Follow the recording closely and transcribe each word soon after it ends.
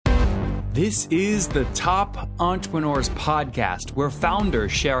This is the Top Entrepreneurs Podcast, where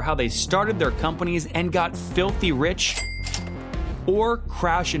founders share how they started their companies and got filthy rich or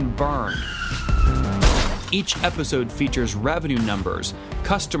crash and burn. Each episode features revenue numbers,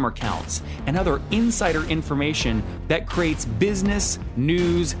 customer counts, and other insider information that creates business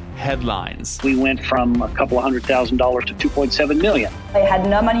news headlines. We went from a couple of $100,000 to $2.7 million. I had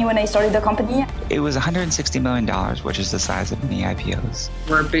no money when I started the company. It was $160 million, which is the size of many IPOs.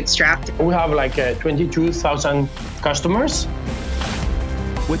 We're bootstrapped. We have like 22,000 customers.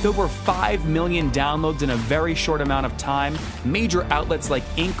 With over 5 million downloads in a very short amount of time, major outlets like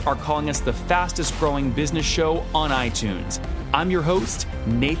Inc. are calling us the fastest growing business show on iTunes. I'm your host,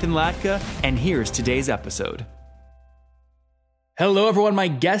 Nathan Latka, and here's today's episode. Hello, everyone. My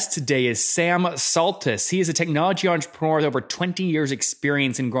guest today is Sam Saltis. He is a technology entrepreneur with over 20 years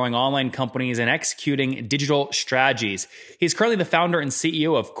experience in growing online companies and executing digital strategies. He's currently the founder and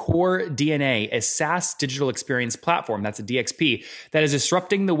CEO of Core DNA, a SaaS digital experience platform, that's a DXP, that is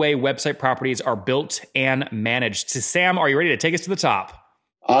disrupting the way website properties are built and managed. So Sam, are you ready to take us to the top?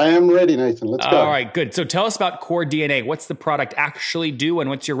 I am ready, Nathan. Let's go. All right, good. So tell us about Core DNA. What's the product actually do, and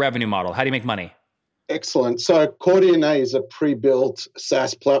what's your revenue model? How do you make money? Excellent. So Core DNA is a pre-built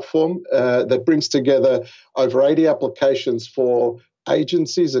SaaS platform that brings together over 80 applications for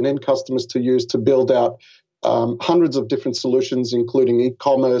agencies and end customers to use to build out hundreds of different solutions, including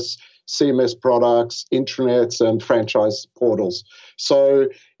e-commerce, CMS products, intranets, and franchise portals. So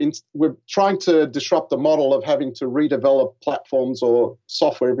we're trying to disrupt the model of having to redevelop platforms or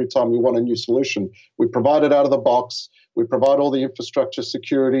software every time you want a new solution. We provide it out of the box. We provide all the infrastructure,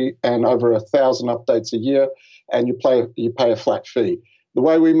 security, and over 1,000 updates a year, and you pay a flat fee. The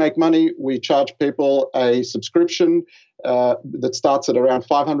way we make money, we charge people a subscription that starts at around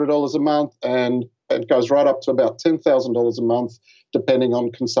 $500 a month, and it goes right up to about $10,000 a month, depending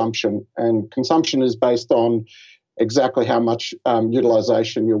on consumption. And consumption is based on exactly how much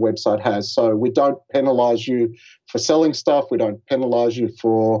utilization your website has. So we don't penalize you for selling stuff. We don't penalize you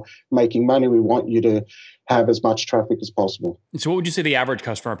for making money. We want you to have as much traffic as possible. So what would you say the average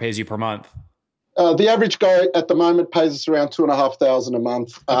customer pays you per month? The average guy at the moment pays us around $2,500 a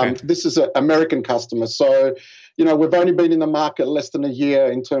month. Okay. This is an American customer. So, we've only been in the market less than a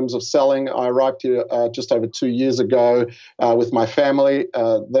year in terms of selling. I arrived here just over 2 years ago with my family.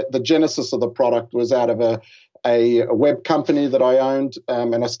 The genesis of the product was out of a web company that I owned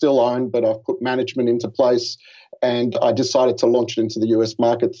and I still own, but I've put management into place. And I decided to launch it into the US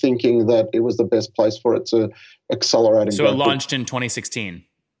market, thinking that it was the best place for it to accelerate. So it launched in 2016.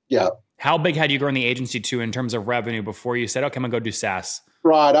 Yeah. How big had you grown the agency to in terms of revenue before you said, okay, I'm going to go do SaaS?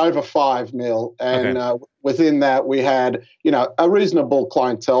 Right, over 5 mil. And within that, we had, a reasonable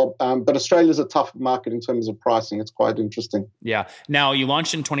clientele. But Australia's a tough market in terms of pricing. It's quite interesting. Yeah. Now, you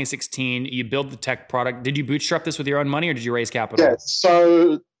launched in 2016. You built the tech product. Did you bootstrap this with your own money or did you raise capital? Yeah,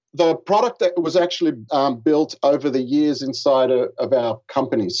 so the product that was actually built over the years inside of our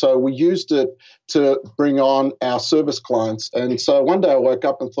company. So we used it to bring on our service clients. And so one day I woke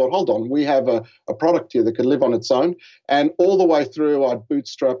up and thought, hold on, we have a product here that could live on its own. And all the way through, I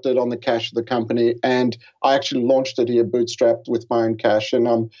bootstrapped it on the cash of the company. And I actually launched it here bootstrapped with my own cash, and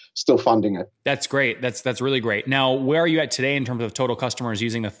I'm still funding it. That's great. That's really great. Now, where are you at today in terms of total customers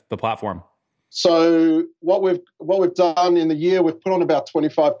using the platform? So what we've done in the year, we've put on about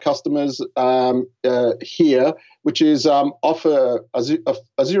 25 customers here, which is offer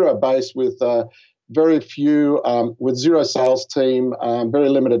a zero base with very few, with zero sales team, very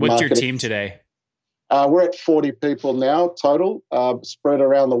limited What's marketing. your team today? We're at 40 people now total, spread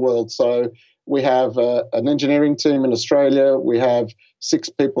around the world. So we have an engineering team in Australia. We have 6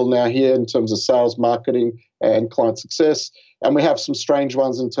 people now here in terms of sales, marketing, and client success. And we have some strange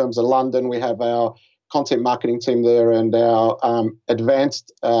ones in terms of London. We have our content marketing team there, and our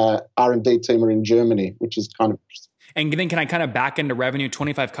advanced R&D team are in Germany, which is kind of interesting. And then can I kind of back into revenue?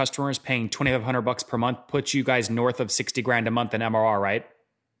 25 customers paying $2,500 per month puts you guys north of 60 grand a month in MRR, right?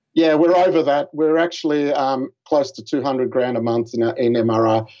 Yeah, we're over that. We're actually close to 200 grand a month in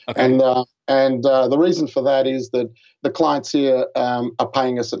MRR. Okay. And the reason for that is that the clients here are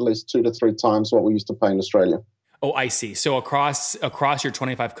paying us at least 2 to 3 times what we used to pay in Australia. Oh, I see. So across your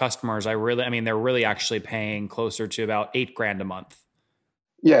 25 customers, they're really actually paying closer to about 8 grand a month.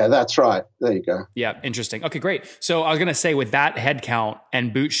 Yeah, that's right. There you go. Yeah, interesting. Okay, great. So I was going to say, with that headcount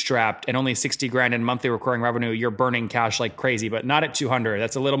and bootstrapped and only 60 grand in monthly recurring revenue, you're burning cash like crazy, but not at 200.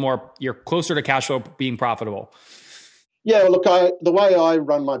 That's a little more, you're closer to cash flow being profitable. Yeah, look, the way I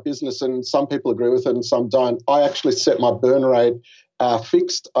run my business, and some people agree with it and some don't, I actually set my burn rate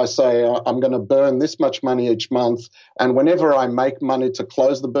fixed. I say I'm going to burn this much money each month, and whenever I make money to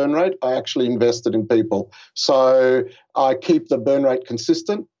close the burn rate, I actually invest it in people. So I keep the burn rate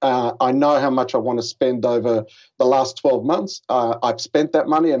consistent. I know how much I want to spend over the last 12 months. I've spent that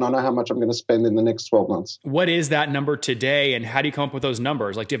money, and I know how much I'm going to spend in the next 12 months. What is that number today, and how do you come up with those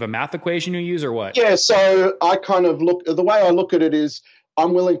numbers? Like, do you have a math equation you use, or what? Yeah, so I kind of the way I look at it is,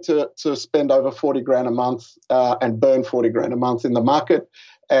 I'm willing to spend over 40 grand a month and burn 40 grand a month in the market.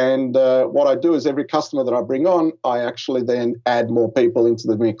 And what I do is every customer that I bring on, I actually then add more people into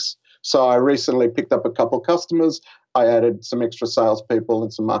the mix. So I recently picked up a couple of customers. I added some extra salespeople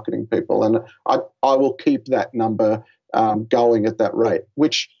and some marketing people. And I will keep that number going at that rate,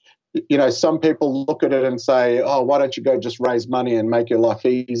 which, you know, some people look at it and say, oh, why don't you go just raise money and make your life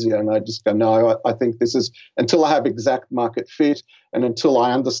easier? And I just go, no, I think this is, until I have exact market fit and until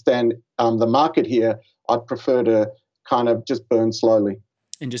I understand the market here, I'd prefer to kind of just burn slowly.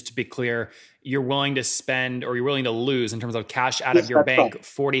 And just to be clear, you're willing to spend, or you're willing to lose in terms of cash out of your bank, right,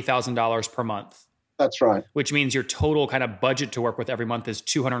 $40,000 per month. That's right. Which means your total kind of budget to work with every month is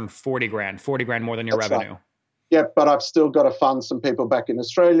 240 grand, 40 grand more than your revenue. Right. Yeah, but I've still got to fund some people back in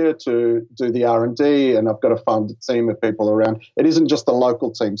Australia to do the R&D, and I've got to fund a team of people around. It isn't just a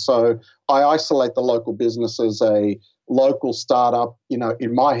local team. So I isolate the local business as a local startup, you know,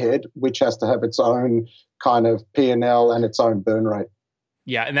 in my head, which has to have its own kind of P&L and its own burn rate.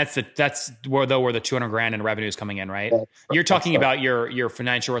 Yeah, and that's where the 200 grand in revenue is coming in, right? You're talking about your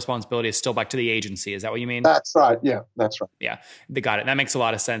financial responsibility is still back to the agency. Is that what you mean? That's right. Yeah, that's right. Yeah, they got it. That makes a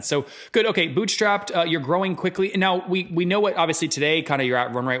lot of sense. So good. Okay, bootstrapped. You're growing quickly. Now we know what obviously today kind of you're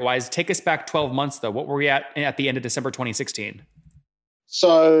at run rate wise. Take us back 12 months though. What were we at the end of December 2016?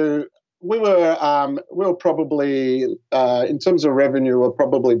 So we were probably in terms of revenue, we're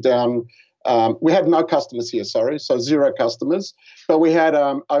probably down. We had no customers here, so 0 customers, but we had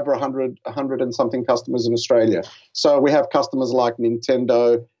over 100 and something customers in Australia. So we have customers like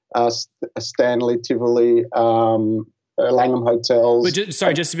Nintendo, Stanley, Tivoli, Langham Hotels.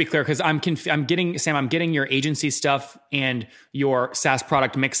 But just to be clear, because I'm getting your agency stuff and your SaaS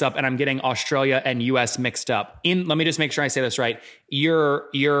product mixed up, and I'm getting Australia and US mixed up. Let me just make sure I say this right.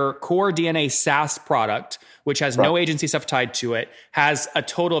 Your core DNA SaaS product, which has no agency stuff tied to it, has a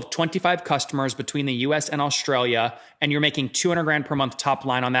total of 25 customers between the US and Australia, and you're making 200 grand per month top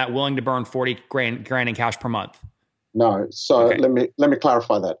line on that, willing to burn 40 grand in cash per month. No. So let me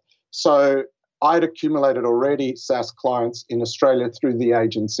clarify that. So I'd accumulated already SaaS clients in Australia through the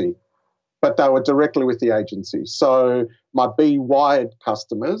agency, but they were directly with the agency. So my Be Wired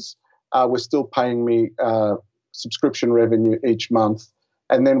customers were still paying me subscription revenue each month.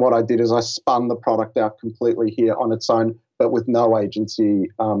 And then what I did is I spun the product out completely here on its own, but with no agency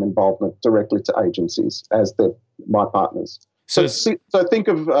involvement, directly to agencies as my partners. So think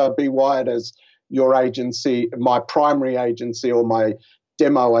of Be Wired as your agency, my primary agency or my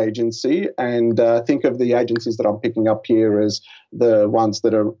demo agency, and think of the agencies that I'm picking up here as the ones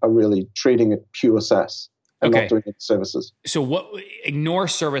that are really treating it pure SaaS. And not doing services. So ignore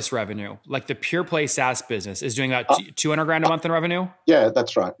service revenue. Like the pure play SaaS business is doing about 200 grand a month in revenue? Yeah,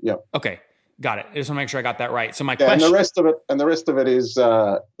 that's right. Yeah. Okay. Got it. I just want to make sure I got that right. So my question, and the rest of it is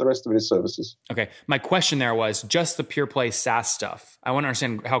services. Okay. My question there was just the pure play SaaS stuff. I want to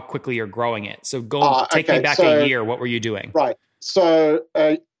understand how quickly you're growing it. So take me back a year. What were you doing? Right. So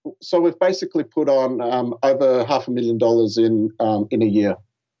we've basically put on over $500,000 in a year.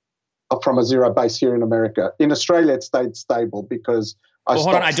 From a zero base here in America. In Australia, it stayed stable because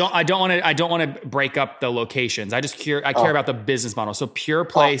hold on. I don't want to break up the locations. I care about the business model. So pure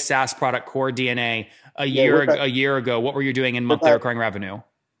play SaaS product, core DNA. A year ago, what were you doing in monthly recurring revenue?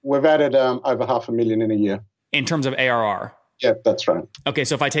 We've added over $500,000 in a year in terms of ARR. Yeah, that's right. Okay,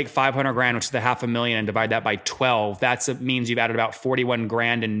 so if I take 500 grand, which is the $500,000, and divide that by 12, that means you've added about 41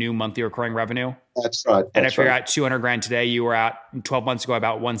 grand in new monthly recurring revenue. That's right. And if you're at 200 grand today, you were at 12 months ago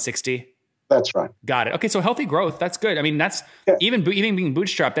about 160. That's right. Got it. Okay, so healthy growth. That's good. I mean, that's even being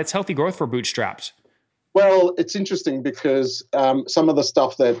bootstrapped. That's healthy growth for bootstrapped. Well, it's interesting because some of the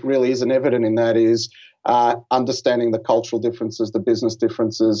stuff that really isn't evident in that is understanding the cultural differences, the business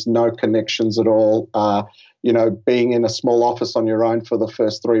differences, no connections at all. Being in a small office on your own for the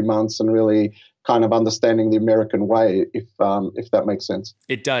first 3 months and really kind of understanding the American way, if that makes sense.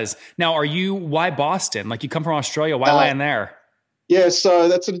 It does. Now, why Boston? Like you come from Australia, why land there? Yeah, so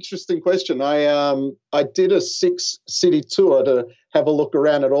that's an interesting question. I did a 6-city tour to have a look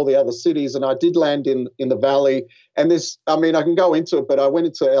around at all the other cities, and I did land in the Valley. And I can go into it, but I went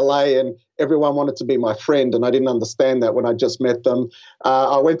into LA and everyone wanted to be my friend, and I didn't understand that when I just met them.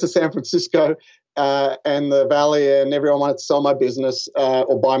 I went to San Francisco, and the Valley, and everyone wanted to sell my business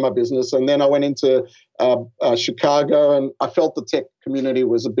or buy my business. And then I went into Chicago, and I felt the tech community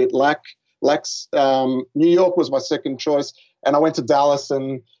was a bit lax. New York was my second choice, and I went to Dallas,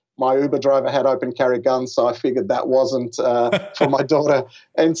 and my Uber driver had open carry guns, so I figured that wasn't for my daughter.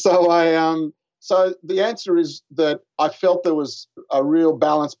 And so so the answer is that I felt there was a real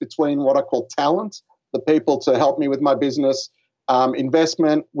balance between what I call talent, the people to help me with my business,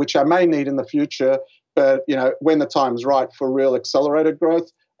 investment, which I may need in the future, but when the time's right for real accelerated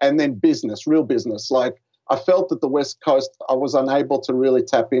growth, and then business, real business. Like I felt that the West Coast, I was unable to really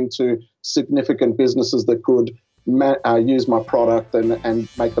tap into significant businesses that could use my product and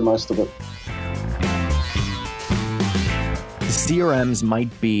make the most of it. CRMs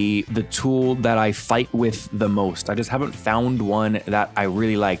might be the tool that I fight with the most. I just haven't found one that I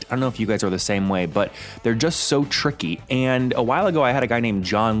really liked. I don't know if you guys are the same way, but they're just so tricky. And a while ago, I had a guy named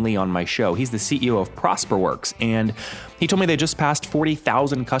John Lee on my show. He's the CEO of Prosperworks, and he told me they just passed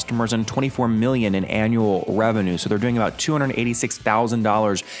 40,000 customers and $24 million in annual revenue. So they're doing about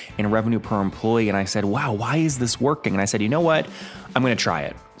 $286,000 in revenue per employee. And I said, wow, why is this working? And I said, you know what? I'm going to try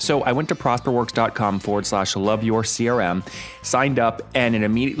it. So I went to prosperworks.com/loveyourCRM, signed up, and it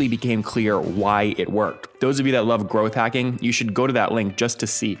immediately became clear why it worked. Those of you that love growth hacking, you should go to that link just to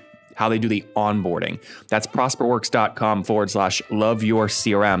see how they do the onboarding. That's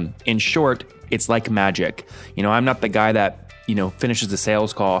prosperworks.com/loveyourCRM. In short, it's like magic. I'm not the guy that finishes the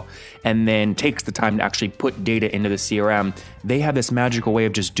sales call and then takes the time to actually put data into the CRM. They have this magical way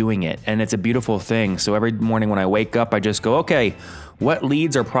of just doing it, and it's a beautiful thing. So every morning when I wake up, I just go, okay, what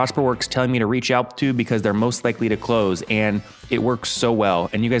leads are Prosperworks telling me to reach out to because they're most likely to close? And it works so well.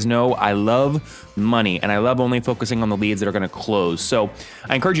 And you guys know I love money, and I love only focusing on the leads that are going to close. So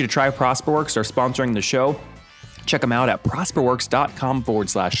I encourage you to try Prosperworks. They're sponsoring the show. Check them out at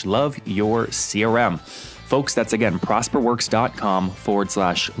prosperworks.com/loveyourCRM. Folks, that's again,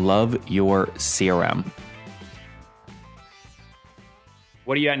 prosperworks.com/loveyourCRM.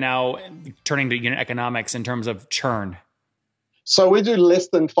 What are you at now turning to unit economics in terms of churn? So we do less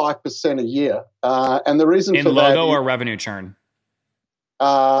than 5% a year. And the reason for that... In logo or revenue churn?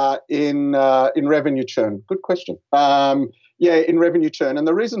 In revenue churn. Good question. In revenue churn. And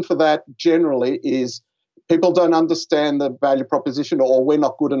the reason for that generally is people don't understand the value proposition, or we're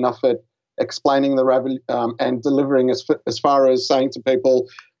not good enough at explaining the revenue and delivering as far as saying to people,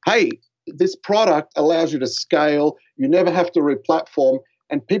 hey, this product allows you to scale. You never have to re-platform.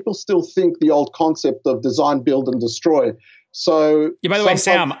 And people still think the old concept of design, build, and destroy. So, by the way,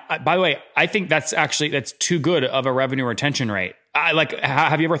 Sam, I think that's too good of a revenue retention rate.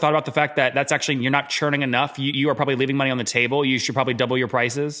 Have you ever thought about the fact that that's actually, you're not churning enough? You are probably leaving money on the table. You should probably double your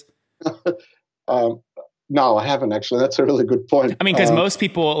prices. No, I haven't actually. That's a really good point. I mean, because most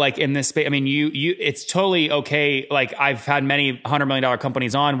people in this space, it's totally okay. Like I've had many $100 million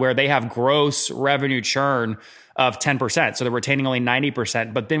companies on where they have gross revenue churn of 10%. So they're retaining only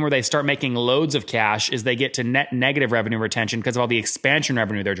 90%. But then where they start making loads of cash is they get to net negative revenue retention because of all the expansion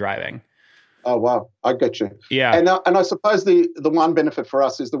revenue they're driving. Oh, wow. I get you. Yeah. And I suppose the one benefit for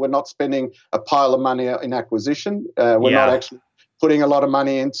us is that we're not spending a pile of money in acquisition. We're not actually putting a lot of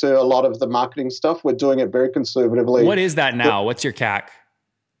money into a lot of the marketing stuff. We're doing it very conservatively. What is that now? What's your CAC?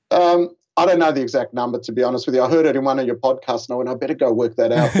 I don't know the exact number, to be honest with you. I heard it in one of your podcasts, and I better go work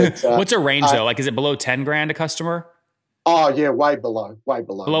that out. But, what's a range though? Is it below 10 grand a customer? Oh yeah, way below.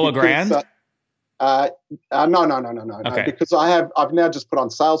 Below a grand? No. Okay. Because I've now just put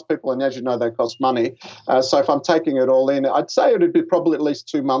on salespeople, and as you know, they cost money. So if I'm taking it all in, I'd say it'd be probably at least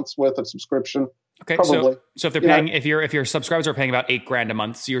 2 months worth of subscription. Okay, probably. So if they're paying, if your subscribers are paying about $8,000 a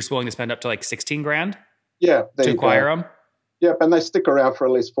month, so you're willing to spend up to like 16 grand? Yeah, to acquire them. Yep, and they stick around for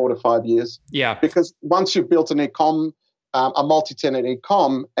at least 4 to 5 years. Yeah, because once you've built an e-com, a multi-tenant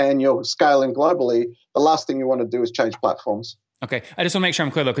e-com, and you're scaling globally, the last thing you want to do is change platforms. Okay, I just want to make sure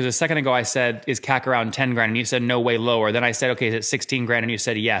I'm clear though, because a second ago I said is CAC around 10 grand, and you said no, way lower. Then I said, okay, is it 16 grand, and you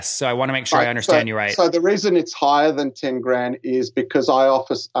said yes. So I want to make sure I understand you right. So the reason it's higher than 10 grand is because I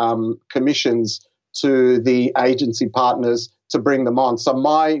offer commissions to the agency partners to bring them on. So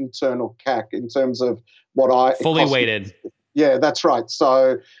my internal CAC in terms of what I... Fully weighted. Yeah, that's right.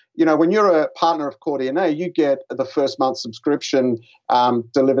 So, when you're a partner of Core DNA, you get the first month subscription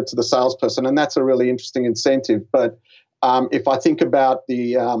delivered to the salesperson, and that's a really interesting incentive. But if I think about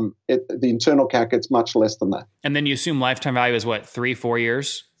the internal CAC, it's much less than that. And then you assume lifetime value is what, 3-4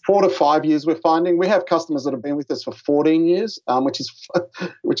 years? 4 to 5 years we're finding. We have customers that have been with us for 14 years, which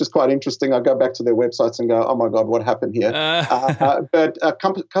is quite interesting. I go back to their websites and go, oh my God, what happened here? But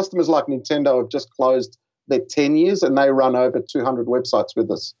customers like Nintendo have just closed their 10 years, and they run over 200 websites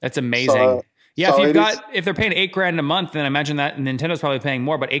with us. That's amazing. Yeah, So if they're paying $8,000 a month, then I imagine that Nintendo's probably paying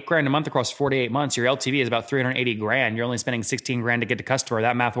more, but $8,000 a month across 48 months, your LTV is about $380,000. You're only spending $16,000 to get to customer.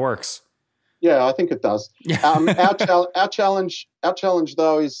 That math works. Yeah, I think it does. Our challenge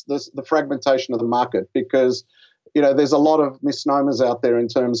though is the fragmentation of the market, because there's a lot of misnomers out there in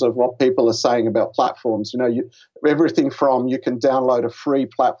terms of what people are saying about platforms. Everything from you can download a free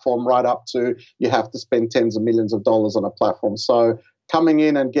platform right up to you have to spend tens of millions of dollars on a platform. So coming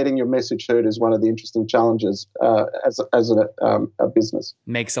in and getting your message heard is one of the interesting challenges as a business.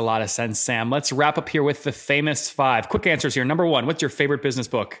 Makes a lot of sense, Sam. Let's wrap up here with the famous 5. Quick answers here. Number 1, what's your favorite business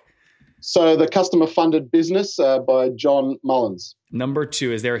book? So The Customer Funded Business by John Mullins. Number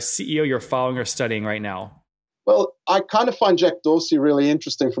 2, is there a CEO you're following or studying right now? Well, I kind of find Jack Dorsey really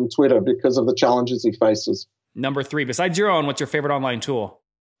interesting from Twitter because of the challenges he faces. Number 3, besides your own, what's your favorite online tool?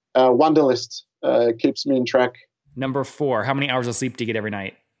 Wunderlist keeps me in track. Number 4, how many hours of sleep do you get every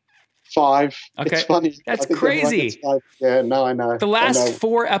night? 5. Okay. It's funny. That's crazy. Yeah, no, I know. The last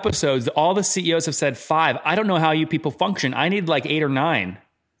 4 episodes, all the CEOs have said 5. I don't know how you people function. I need like 8 or 9.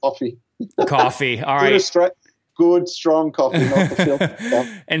 Coffee. All right. Good, strong coffee, not the filter stuff.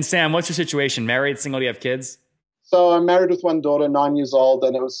 And Sam, what's your situation? Married, single, do you have kids? So I'm married with one daughter, 9 years old,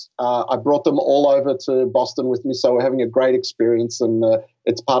 and it was I brought them all over to Boston with me, so we're having a great experience, and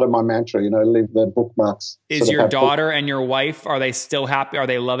it's part of my mantra, leave the bookmarks. Is your daughter and your wife, are they still happy? Are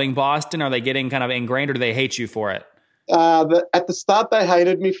they loving Boston? Are they getting kind of ingrained, or do they hate you for it? At the start, they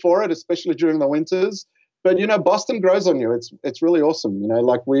hated me for it, especially during the winters. But, Boston grows on you. It's really awesome.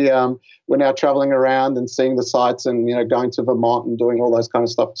 We're now traveling around and seeing the sights and, going to Vermont and doing all those kind of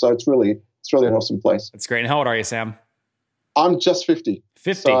stuff. So it's really an awesome place. That's great. And how old are you, Sam? I'm just 50.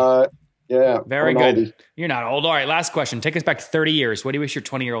 50? So, yeah. Very good. Oldie. You're not old. All right, last question. Take us back 30 years. What do you wish your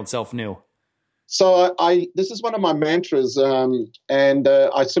 20-year-old self knew? So this is one of my mantras, and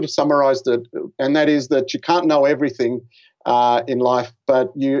I sort of summarized it, and that is that you can't know everything in life,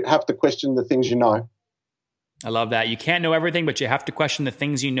 but you have to question the things you know. I love that. You can't know everything, but you have to question the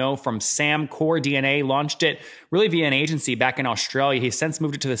things you know. From Sam, Core DNA, launched it really via an agency back in Australia. He's since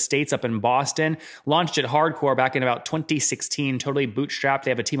moved it to the States up in Boston, launched it hardcore back in about 2016, totally bootstrapped.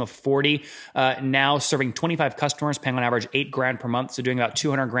 They have a team of 40 now, serving 25 customers, paying on average $8,000 per month. So doing about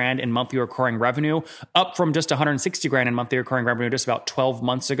 $200,000 in monthly recurring revenue, up from just $160,000 in monthly recurring revenue just about 12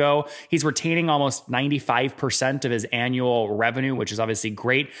 months ago. He's retaining almost 95% of his annual revenue, which is obviously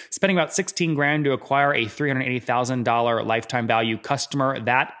great. Spending about $16,000 to acquire a $380,000 lifetime value customer.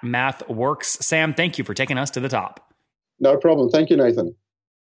 That math works. Sam, thank you for taking us to the top. No problem. Thank you, Nathan.